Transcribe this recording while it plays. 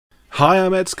Hi,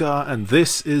 I'm s.t.a.l.k.e.r and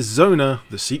this is Zona,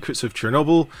 The Secrets of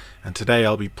Chernobyl, and today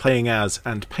I'll be playing as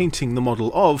and painting the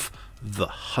model of the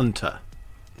Hunter.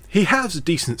 He has a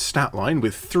decent stat line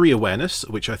with 3 awareness,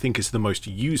 which I think is the most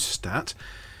used stat,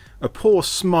 a poor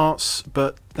smarts,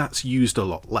 but that's used a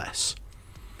lot less.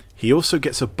 He also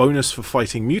gets a bonus for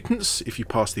fighting mutants if you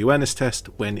pass the awareness test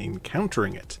when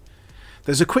encountering it.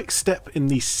 There's a quick step in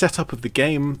the setup of the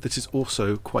game that is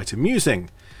also quite amusing,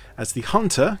 as the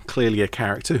Hunter, clearly a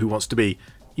character who wants to be,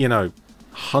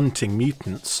 hunting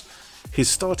mutants, his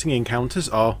starting encounters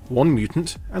are 1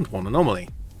 mutant and 1 anomaly.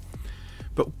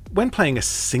 But when playing a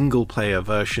single player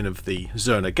version of the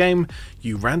Zona game,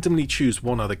 you randomly choose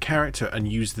one other character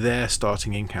and use their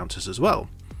starting encounters as well.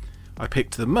 I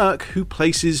picked the Merc, who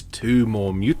places 2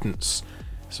 more mutants,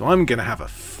 so I'm going to have a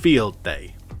field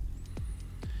day.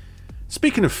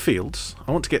 Speaking of fields,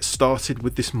 I want to get started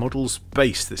with this model's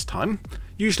base this time.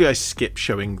 Usually I skip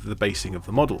showing the basing of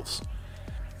the models.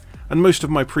 And most of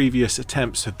my previous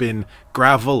attempts have been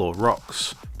gravel or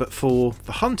rocks, but for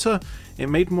the Hunter it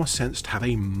made more sense to have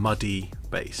a muddy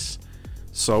base.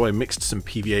 So I mixed some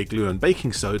PVA glue and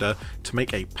baking soda to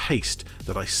make a paste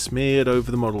that I smeared over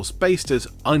the model's base as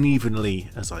unevenly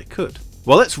as I could.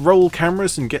 Well, let's roll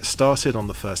cameras and get started on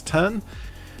the first turn.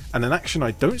 And an action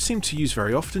I don't seem to use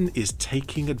very often is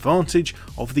taking advantage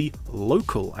of the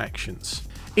local actions.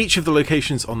 Each of the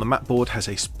locations on the map board has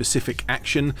a specific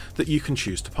action that you can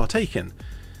choose to partake in.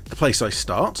 The place I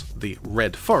start, the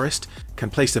Red Forest, can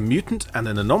place a mutant and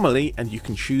an anomaly, and you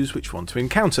can choose which one to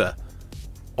encounter.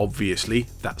 Obviously,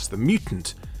 that's the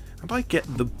mutant, and I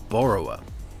get the Borrower.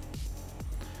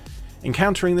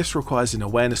 Encountering this requires an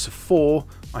awareness of 4,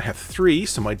 I have 3,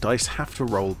 so my dice have to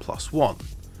roll +1.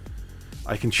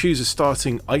 I can choose a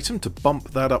starting item to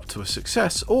bump that up to a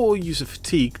success, or use a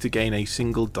fatigue to gain a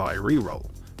single die reroll.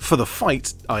 For the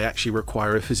fight, I actually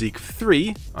require a physique of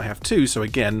 3, I have 2, so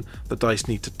again, the dice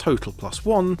need to total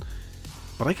 +1,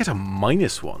 but I get a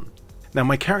 -1. Now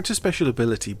my character's special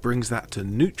ability brings that to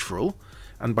neutral,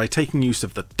 and by taking use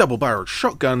of the double-barreled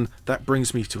shotgun, that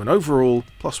brings me to an overall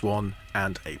 +1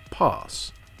 and a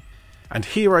pass. And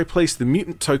here I place the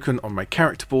mutant token on my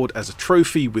character board as a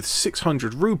trophy with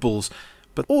 600 rubles,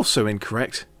 but also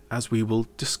incorrect, as we will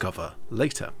discover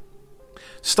later.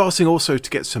 Starting also to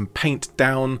get some paint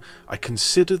down, I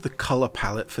consider the colour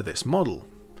palette for this model.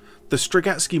 The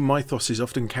s.t.a.l.k.e.r mythos is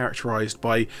often characterised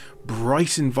by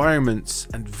bright environments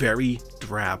and very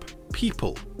drab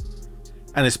people.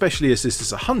 And especially as this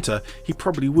is a hunter, he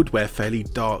probably would wear fairly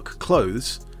dark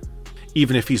clothes,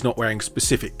 even if he's not wearing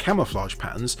specific camouflage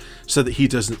patterns, so that he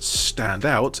doesn't stand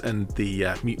out and the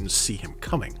mutants see him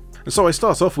coming. And so I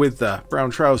start off with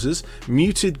brown trousers,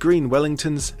 muted green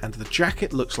Wellingtons, and the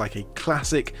jacket looks like a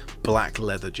classic black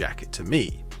leather jacket to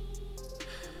me.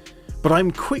 But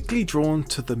I'm quickly drawn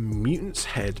to the mutant's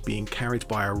head being carried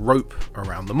by a rope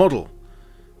around the model.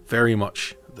 Very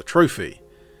much the trophy.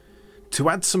 To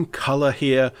add some colour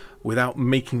here without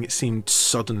making it seem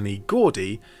suddenly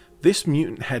gaudy, this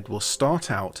mutant head will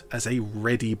start out as a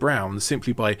reddy brown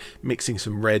simply by mixing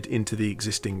some red into the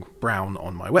existing brown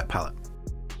on my wet palette.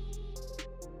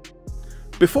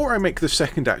 Before I make the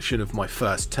second action of my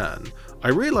first turn, I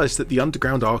realise that the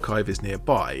underground archive is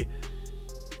nearby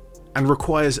and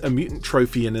requires a mutant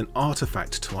trophy and an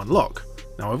artifact to unlock.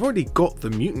 Now I've already got the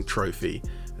mutant trophy,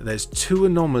 and there's 2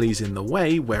 anomalies in the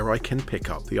way where I can pick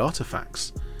up the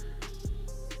artifacts.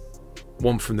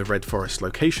 One from the Red Forest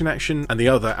location action, and the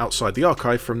other outside the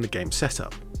archive from the game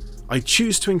setup. I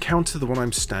choose to encounter the one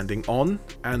I'm standing on,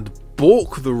 and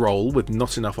balk the roll with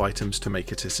not enough items to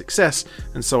make it a success,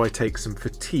 and so I take some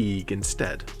fatigue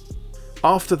instead.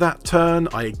 After that turn,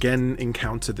 I again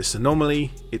encounter this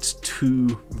anomaly. It's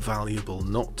too valuable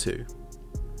not to.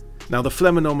 Now the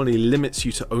phlegm anomaly limits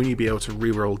you to only be able to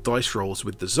reroll dice rolls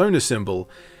with the Zona symbol,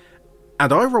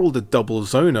 and I rolled a double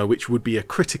Zona, which would be a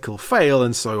critical fail,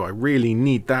 and so I really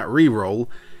need that reroll,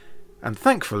 and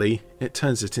thankfully it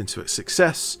turns it into a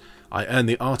success. I earn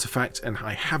the artifact and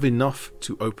I have enough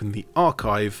to open the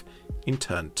archive in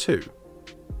turn 2.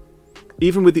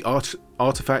 Even with the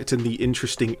artifact and the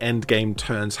interesting endgame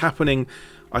turns happening,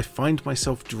 I find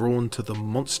myself drawn to the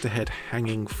monster head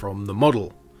hanging from the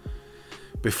model.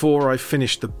 Before I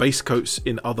finish the base coats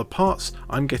in other parts,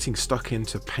 I'm getting stuck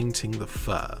into painting the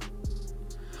fur.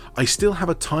 I still have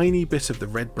a tiny bit of the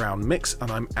red-brown mix,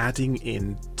 and I'm adding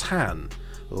in tan,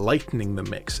 lightening the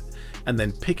mix, and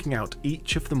then picking out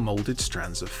each of the moulded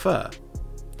strands of fur.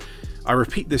 I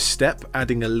repeat this step,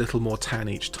 adding a little more tan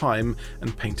each time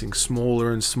and painting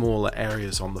smaller and smaller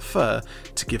areas on the fur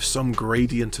to give some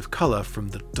gradient of colour from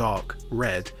the dark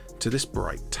red to this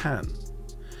bright tan.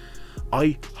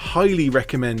 I highly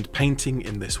recommend painting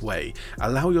in this way.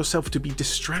 Allow yourself to be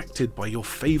distracted by your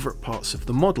favourite parts of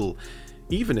the model,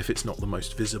 even if it's not the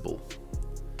most visible.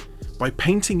 By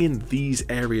painting in these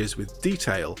areas with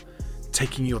detail,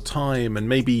 taking your time and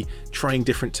maybe trying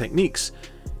different techniques,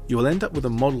 you will end up with a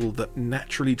model that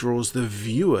naturally draws the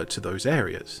viewer to those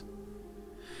areas.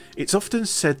 It's often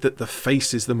said that the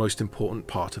face is the most important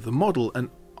part of the model, and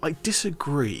I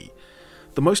disagree.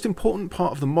 The most important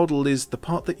part of the model is the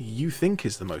part that you think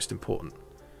is the most important.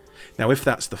 Now, if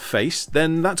that's the face,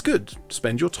 then that's good.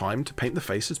 Spend your time to paint the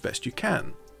face as best you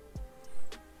can.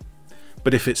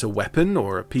 But if it's a weapon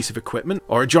or a piece of equipment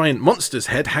or a giant monster's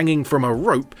head hanging from a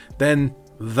rope, then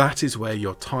that is where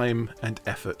your time and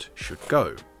effort should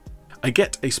go. I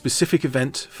get a specific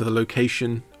event for the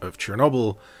location of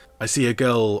Chernobyl. I see a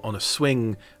girl on a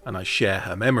swing and I share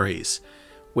her memories,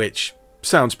 which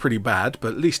sounds pretty bad,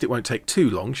 but at least it won't take too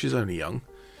long, she's only young.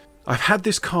 I've had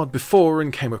this card before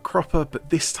and came a cropper,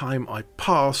 but this time I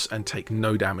pass and take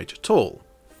no damage at all,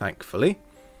 thankfully.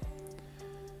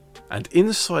 And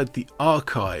inside the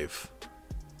archive,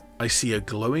 I see a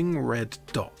glowing red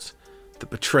dot that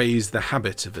betrays the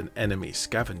habit of an enemy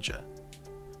scavenger.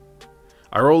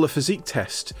 I roll a physique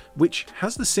test, which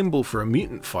has the symbol for a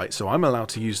mutant fight, so I'm allowed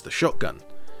to use the shotgun,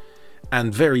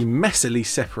 and very messily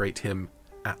separate him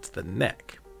at the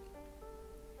neck.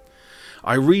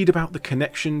 I read about the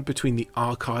connection between the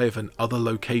archive and other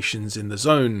locations in the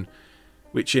zone,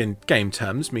 which in game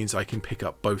terms means I can pick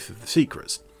up both of the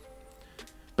secrets.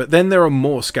 But then there are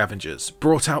more scavengers,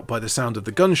 brought out by the sound of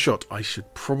the gunshot. I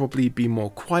should probably be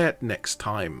more quiet next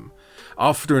time.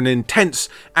 After an intense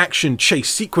action chase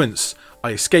sequence,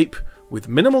 I escape with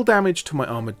minimal damage to my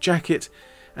armoured jacket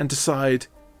and decide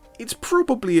it's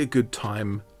probably a good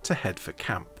time to head for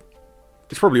camp.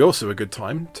 It's probably also a good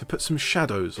time to put some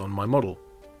shadows on my model.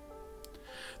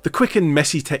 The quick and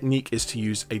messy technique is to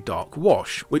use a dark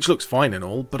wash, which looks fine and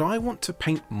all, but I want to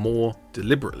paint more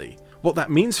deliberately. What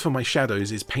that means for my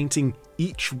shadows is painting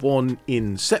each one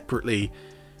in separately,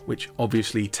 which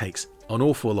obviously takes an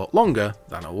awful lot longer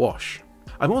than a wash.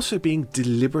 I'm also being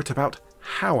deliberate about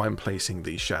how I'm placing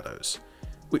these shadows,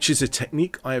 which is a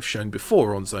technique I have shown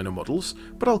before on Zona models,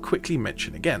 but I'll quickly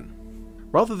mention again.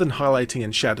 Rather than highlighting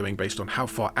and shadowing based on how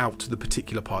far out the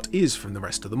particular part is from the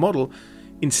rest of the model,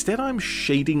 instead I'm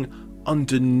shading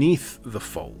underneath the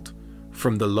fold,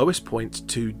 from the lowest point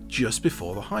to just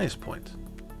before the highest point.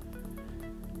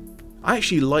 I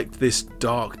actually liked this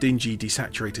dark, dingy,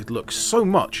 desaturated look so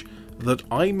much that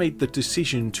I made the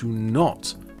decision to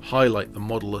not highlight the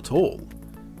model at all,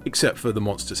 except for the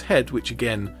monster's head, which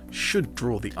again should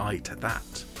draw the eye to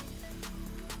that.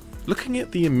 Looking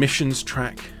at the emissions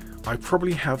track, I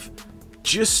probably have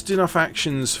just enough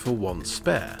actions for one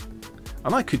spare,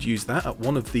 and I could use that at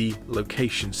one of the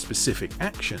location-specific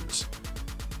actions.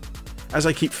 As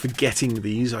I keep forgetting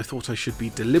these, I thought I should be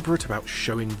deliberate about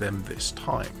showing them this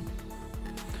time.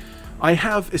 I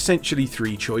have essentially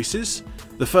three choices.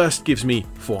 The first gives me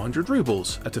 400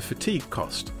 rubles at a fatigue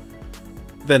cost.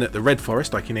 Then at the Red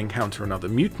Forest I can encounter another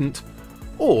mutant,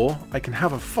 or I can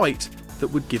have a fight that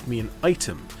would give me an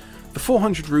item. The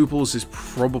 400 rubles is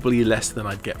probably less than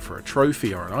I'd get for a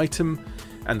trophy or an item,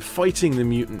 and fighting the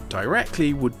mutant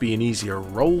directly would be an easier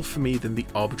roll for me than the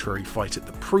arbitrary fight at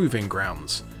the Proving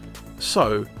Grounds.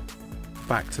 So,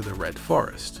 back to the Red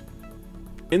Forest.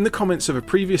 In the comments of a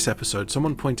previous episode,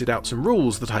 someone pointed out some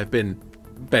rules that I've been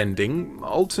bending,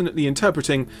 alternately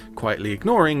interpreting, quietly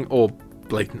ignoring, or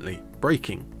blatantly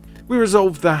breaking. We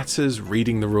resolved that as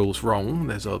reading the rules wrong.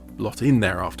 There's a lot in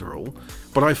there after all.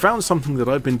 But I found something that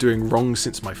I've been doing wrong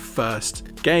since my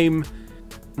first game,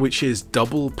 which is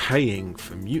double paying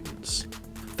for mutants.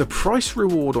 The price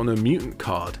reward on a mutant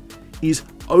card is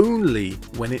only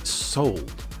when it's sold,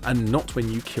 and not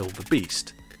when you kill the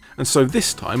beast. And so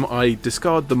this time I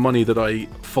discard the money that I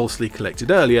falsely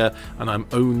collected earlier, and I'm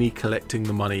only collecting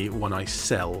the money when I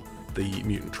sell the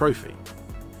mutant trophy.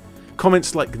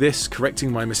 Comments like this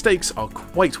correcting my mistakes are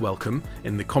quite welcome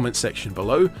in the comment section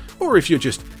below, or if you're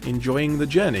just enjoying the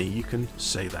journey, you can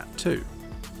say that too.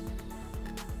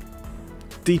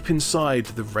 Deep inside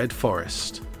the Red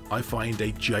Forest, I find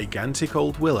a gigantic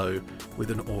old willow with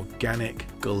an organic,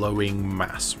 glowing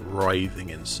mass writhing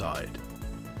inside.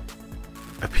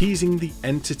 Appeasing the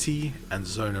entity and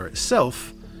Zona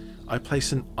itself, I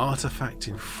place an artifact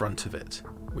in front of it,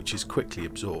 which is quickly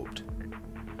absorbed.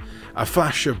 A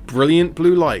flash of brilliant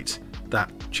blue light, that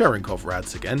Chernobyl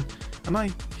rads again, and I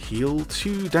heal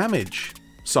 2 damage.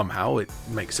 Somehow, it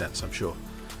makes sense, I'm sure.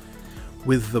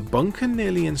 With the bunker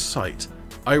nearly in sight,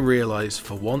 I realise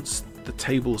for once the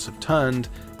tables have turned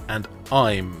and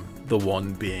I'm the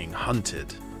one being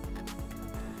hunted.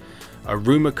 A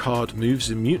rumour card moves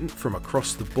a mutant from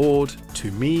across the board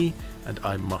to me, and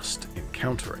I must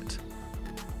encounter it.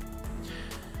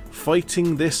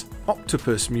 Fighting this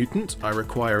octopus mutant, I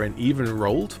require an even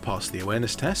roll to pass the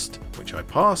awareness test, which I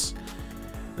pass.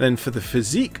 Then for the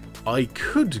physique, I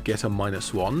could get a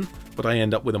 -1, but I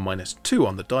end up with a -2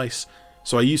 on the dice,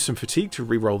 so I use some fatigue to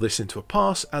reroll this into a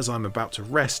pass. As I'm about to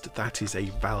rest, that is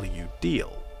a value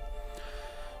deal.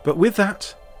 But with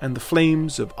that, and the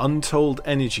flames of untold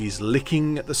energies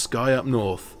licking at the sky up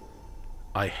north,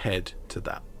 I head to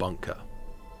that bunker.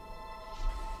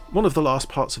 One of the last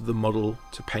parts of the model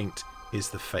to paint is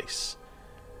the face.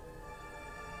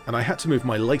 And I had to move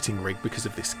my lighting rig because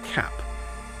of this cap.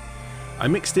 I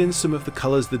mixed in some of the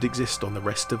colours that exist on the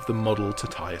rest of the model to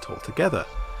tie it all together.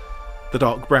 The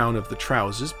dark brown of the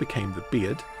trousers became the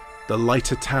beard, the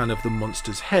lighter tan of the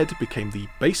monster's head became the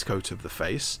base coat of the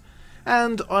face,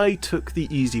 and I took the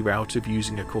easy route of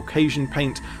using a Caucasian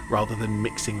paint rather than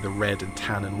mixing the red and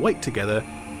tan and white together,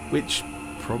 which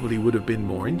probably would have been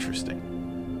more interesting.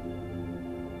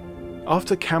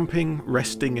 After camping,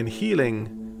 resting and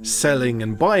healing, selling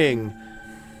and buying,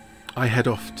 I head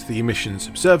off to the emissions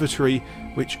observatory,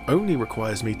 which only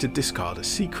requires me to discard a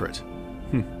secret.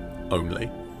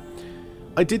 Only.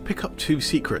 I did pick up 2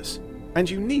 secrets, and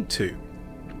you need to,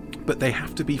 but they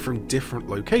have to be from different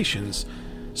locations,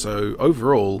 so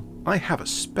overall I have a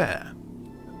spare.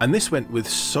 And this went with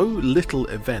so little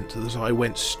event that I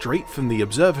went straight from the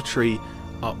observatory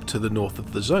up to the north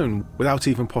of the zone without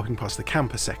even popping past the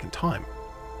camp a second time.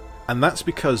 And that's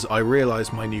because I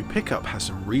realised my new pickup has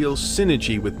some real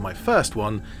synergy with my first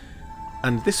one,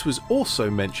 and this was also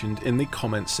mentioned in the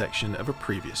comments section of a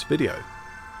previous video.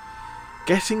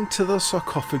 Getting to the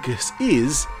sarcophagus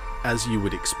is, as you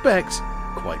would expect,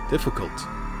 quite difficult,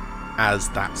 as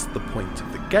that's the point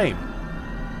of the game.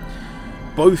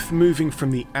 Both moving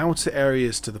from the outer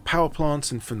areas to the power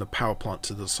plant and from the power plant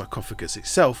to the sarcophagus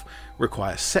itself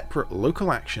require separate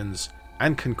local actions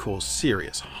and can cause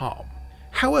serious harm.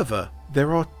 However,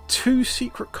 there are 2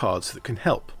 secret cards that can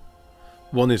help.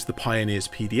 One is the Pioneer's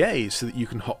PDA, so that you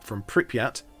can hop from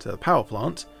Pripyat to the power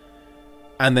plant,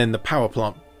 and then the power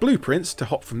plant blueprints to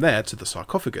hop from there to the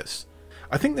sarcophagus.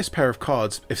 I think this pair of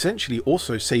cards essentially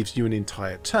also saves you an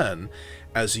entire turn,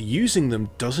 as using them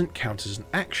doesn't count as an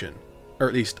action, or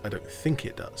at least I don't think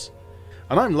it does.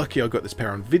 And I'm lucky I got this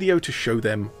pair on video to show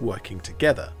them working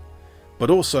together, but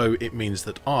also it means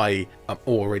that I am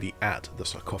already at the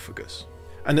sarcophagus.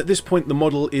 And at this point the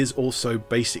model is also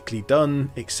basically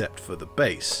done, except for the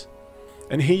base.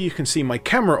 And here you can see my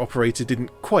camera operator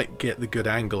didn't quite get the good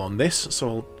angle on this, so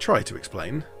I'll try to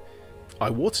explain. I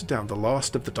watered down the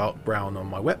last of the dark brown on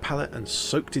my wet palette and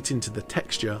soaked it into the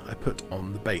texture I put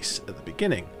on the base at the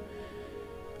beginning.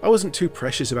 I wasn't too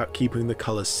precious about keeping the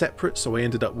colours separate, so I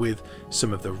ended up with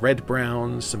some of the red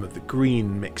brown, some of the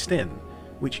green mixed in,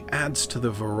 which adds to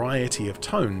the variety of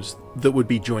tones that would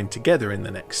be joined together in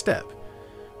the next step,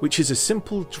 which is a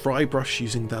simple dry brush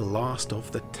using the last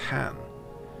of the tan,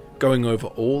 going over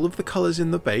all of the colours in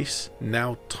the base,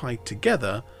 now tied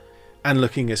together, and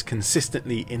looking as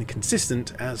consistently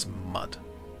inconsistent as mud.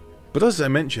 But as I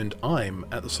mentioned, I'm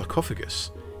at the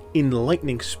sarcophagus, in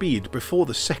lightning speed before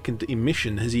the second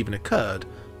emission has even occurred.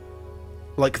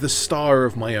 Like the star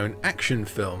of my own action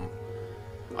film,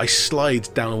 I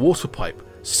slide down a water pipe,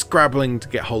 scrabbling to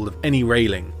get hold of any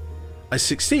railing. I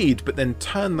succeed, but then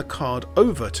turn the card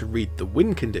over to read the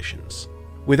wind conditions.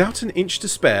 Without an inch to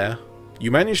spare, you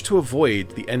manage to avoid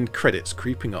the end credits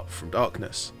creeping up from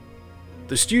darkness.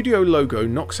 The studio logo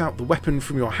knocks out the weapon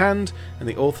from your hand, and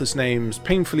the author's names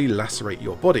painfully lacerate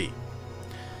your body.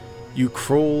 You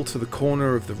crawl to the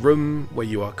corner of the room where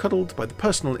you are cuddled by the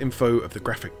personal info of the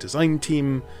graphic design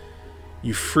team.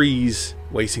 You freeze,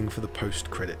 waiting for the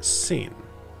post-credits scene.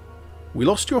 We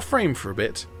lost your frame for a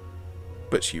bit,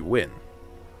 but you win.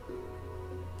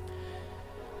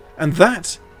 And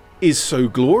that is so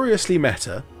gloriously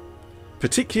meta,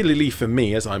 particularly for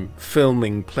me as I'm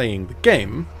filming playing the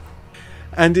game,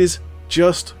 and is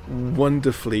just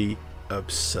wonderfully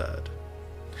absurd.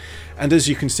 And as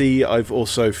you can see, I've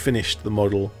also finished the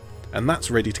model, and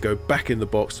that's ready to go back in the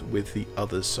box with the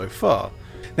others so far.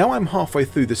 Now I'm halfway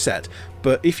through the set,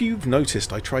 but if you've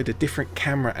noticed, I tried a different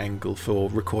camera angle for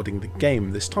recording the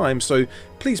game this time, so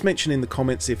please mention in the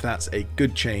comments if that's a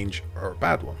good change or a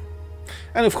bad one.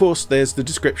 And of course there's the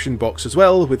description box as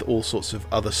well, with all sorts of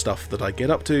other stuff that I get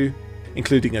up to,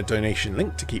 including a donation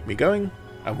link to keep me going.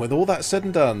 And with all that said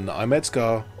and done, I'm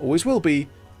s.t.a.l.k.e.r, always will be,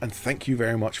 and thank you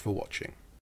very much for watching.